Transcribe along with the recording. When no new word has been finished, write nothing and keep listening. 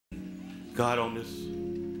God, on this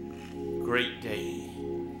great day,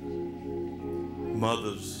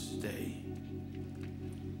 Mother's Day,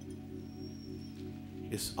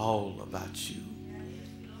 it's all about you.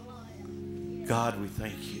 God, we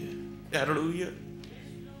thank you. Hallelujah.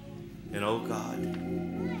 And oh God,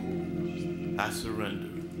 I surrender.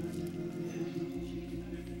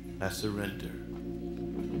 I surrender.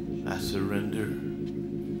 I surrender.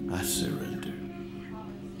 I surrender.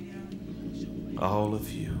 All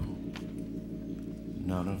of you,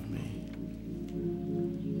 none of me.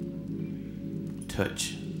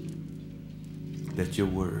 Touch. Let your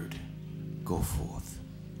word go forth,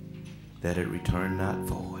 that it return not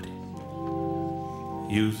void.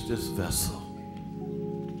 Use this vessel.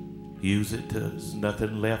 Use it till there's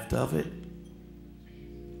nothing left of it.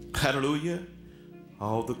 Hallelujah.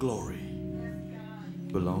 All the glory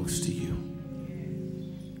belongs to you.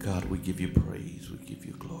 God, we give you praise. We give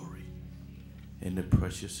you glory. In the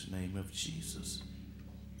precious name of Jesus.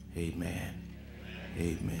 Amen.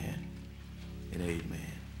 Amen. And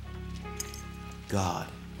amen. God,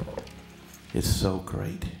 it's so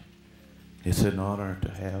great. It's an honor to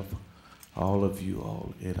have all of you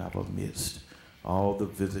all in our midst. All the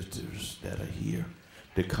visitors that are here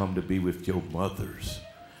to come to be with your mothers.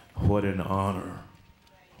 What an honor.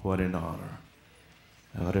 What an honor.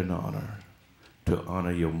 What an honor to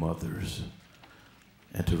honor your mothers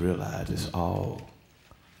and to realize it's all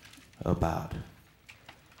about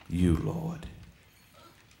you, Lord.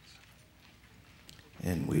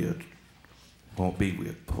 And we won't be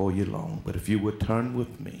before you long, but if you would turn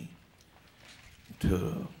with me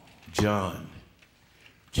to John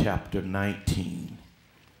chapter 19.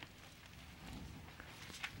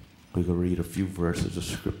 We can read a few verses of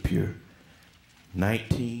scripture.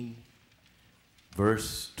 19,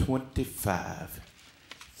 verse 25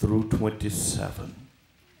 through 27.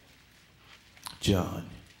 John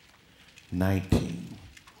 19,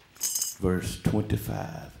 verse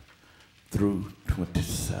 25 through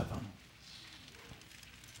 27.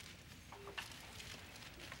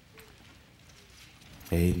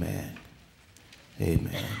 Amen.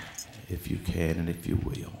 Amen. If you can and if you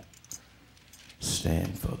will,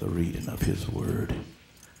 stand for the reading of his word.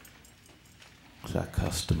 It's our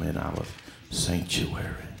custom in our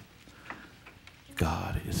sanctuary.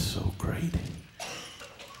 God is so great.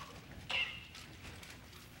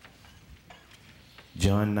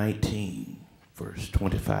 John 19, verse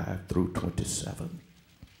 25 through 27.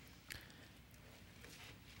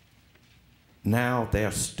 Now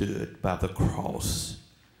there stood by the cross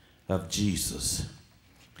of Jesus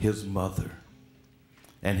his mother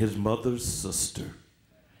and his mother's sister,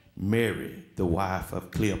 Mary, the wife of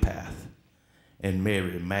Cleopas, and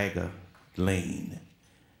Mary Magdalene.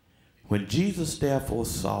 When Jesus therefore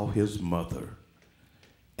saw his mother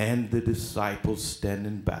and the disciples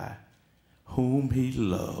standing by, whom he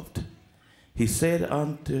loved, he said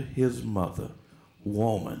unto his mother,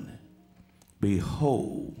 Woman,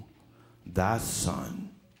 behold thy son.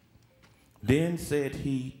 Then said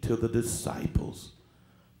he to the disciples,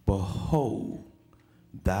 Behold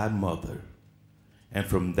thy mother. And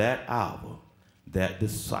from that hour that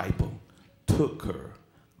disciple took her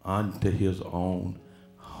unto his own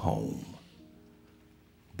home.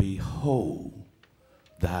 Behold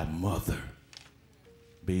thy mother.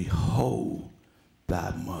 Behold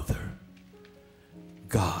thy mother.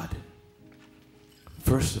 God,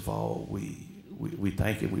 first of all, we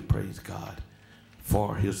thank and we praise God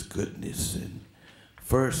for his goodness. And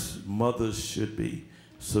first, mothers should be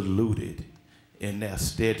saluted in their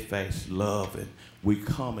steadfast love. And we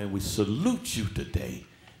come and we salute you today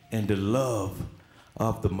in the love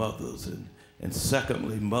of the mothers. And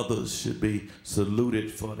secondly, mothers should be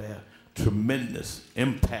saluted for their tremendous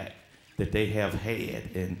impact that they have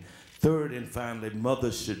had. And third and finally,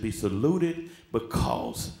 mothers should be saluted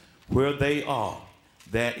because where they are,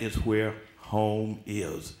 that is where home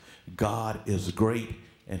is. God is great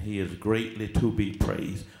and he is greatly to be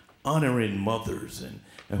praised. Honoring mothers, and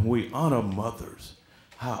when we honor mothers,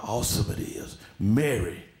 how awesome it is.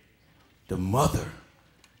 Mary, the mother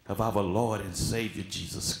of our Lord and Savior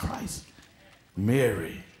Jesus Christ.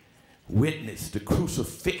 Mary witnessed the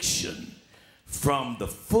crucifixion from the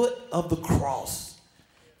foot of the cross.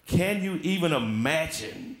 Can you even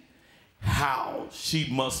imagine how she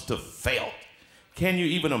must have felt? Can you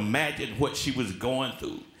even imagine what she was going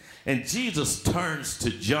through? And Jesus turns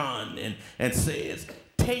to John and says,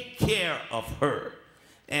 take care of her,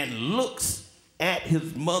 and looks at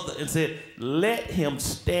his mother and said, let him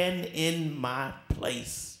stand in my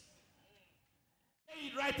place.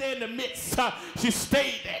 right there in the midst. She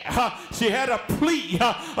stayed there. She had a plea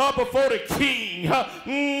before the king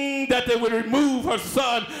that they would remove her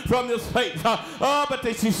son from his face. But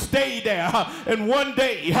she stayed there. And one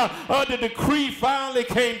day, the decree finally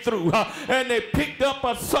came through. And they picked up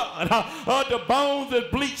her son. The bones is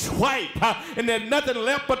bleached white. And there's nothing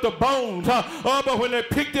left but the bones. But when they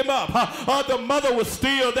picked him up, the mother was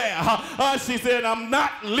still there. She said, I'm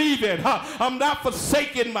not leaving. I'm not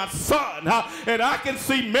forsaking my son. And I can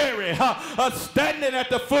see Mary standing at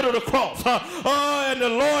the foot of the cross. And the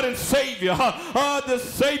Lord and Savior, the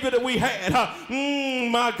Savior that we had,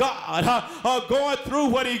 my God, going through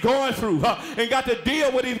what he's going through and got to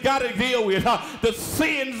deal with what he's got to deal with. The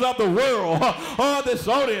sins of the world that's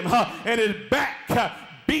on him and his back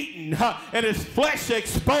beaten and his flesh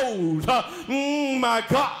exposed. My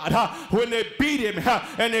God, when they beat him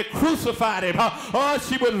and they crucified him,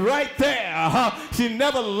 she was right there. She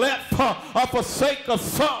never left or forsake her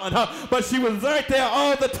son, but she was right there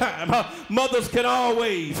all the time. Mothers can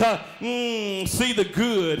always see the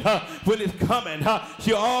good when it's coming.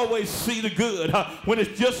 She always see the good when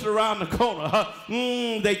it's just around the corner.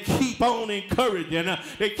 They keep on encouraging.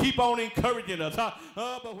 They keep on encouraging us.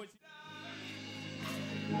 But when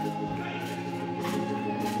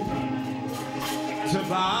to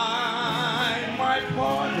bind my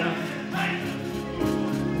pardon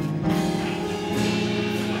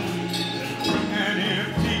an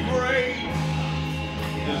empty grave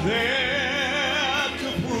is there to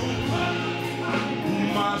prove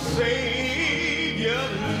my Savior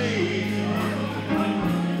lives.